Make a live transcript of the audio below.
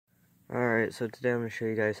Alright, so today I'm going to show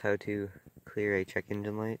you guys how to clear a check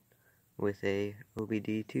engine light with a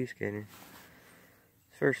OBDII scanner.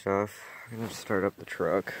 First off, I'm going to start up the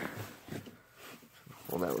truck.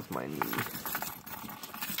 Hold that with my knee.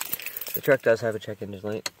 The truck does have a check engine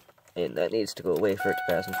light, and that needs to go away for it to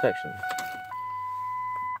pass inspection.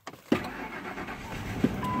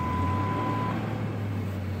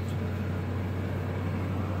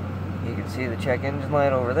 You can see the check engine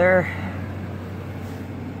light over there.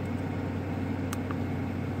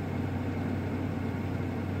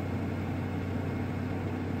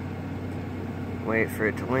 Wait for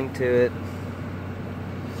it to link to it.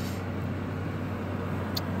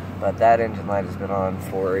 But that engine light has been on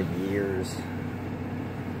for years.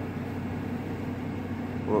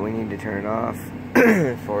 Well, we need to turn it off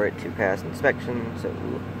for it to pass inspection. So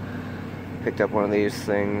picked up one of these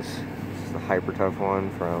things. This is the hyper tough one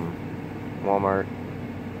from Walmart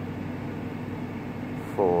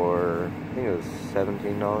for, I think it was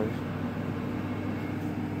 $17.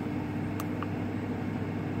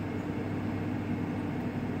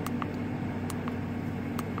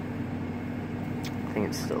 I think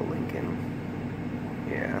it's still linking.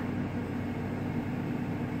 Yeah.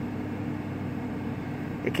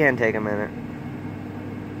 It can take a minute.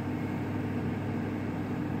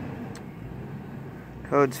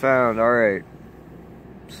 Codes found. Alright.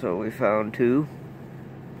 So we found two.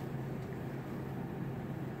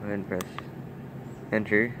 Go ahead and press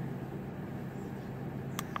enter.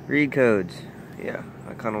 Read codes. Yeah,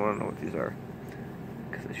 I kind of want to know what these are,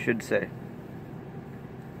 because it should say.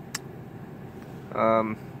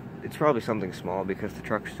 It's probably something small because the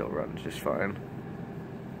truck still runs just fine.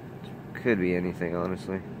 Could be anything,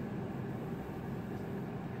 honestly.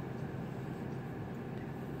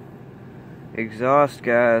 Exhaust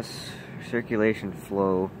gas circulation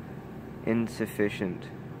flow insufficient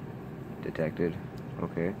detected.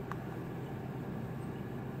 Okay.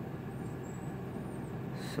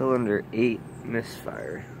 Cylinder 8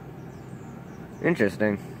 misfire.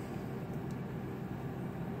 Interesting.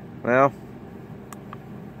 Well,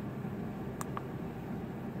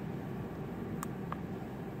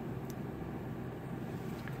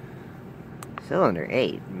 cylinder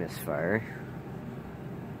 8 misfire.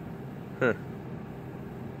 Huh.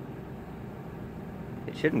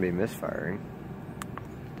 It shouldn't be misfiring.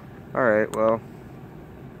 Alright, well,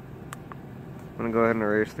 I'm gonna go ahead and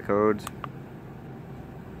erase the codes.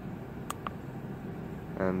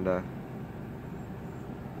 And,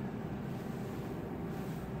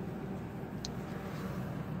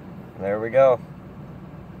 there we go.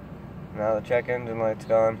 Now the check engine light's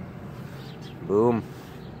gone. Boom.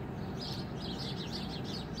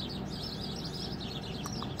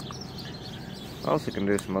 Also can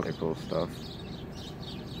do some other cool stuff.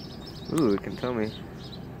 Ooh, it can tell me.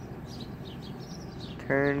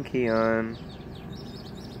 Turn key on.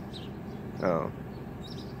 Oh.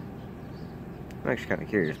 I'm actually kind of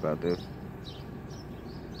curious about this.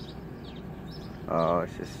 Oh,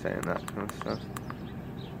 it's just saying that kind of stuff.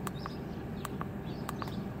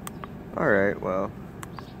 Alright, well.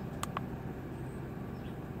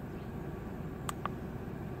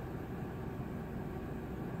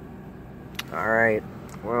 Alright,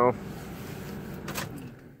 well.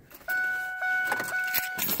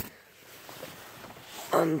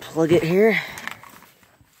 Unplug it here.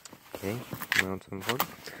 Okay, now it's unplugged.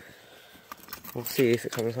 We'll see if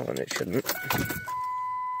it comes on. It shouldn't.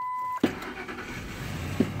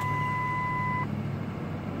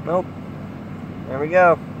 Nope. There we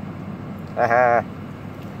go. Haha.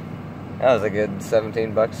 That was a good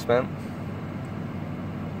 17 bucks spent.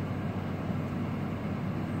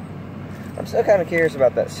 I'm still kind of curious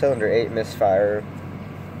about that cylinder 8 misfire.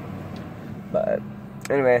 But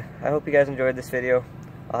anyway, I hope you guys enjoyed this video.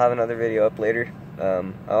 I'll have another video up later.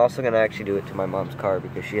 I'm also going to actually do it to my mom's car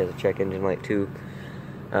because she has a check engine light too.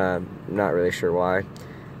 Not really sure why.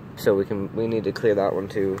 So we need to clear that one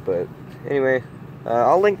too. But anyway,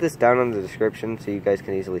 I'll link this down in the description so you guys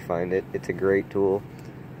can easily find it. It's a great tool.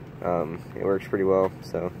 It works pretty well.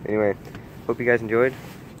 So anyway, hope you guys enjoyed.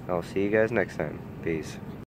 I'll see you guys next time. Peace.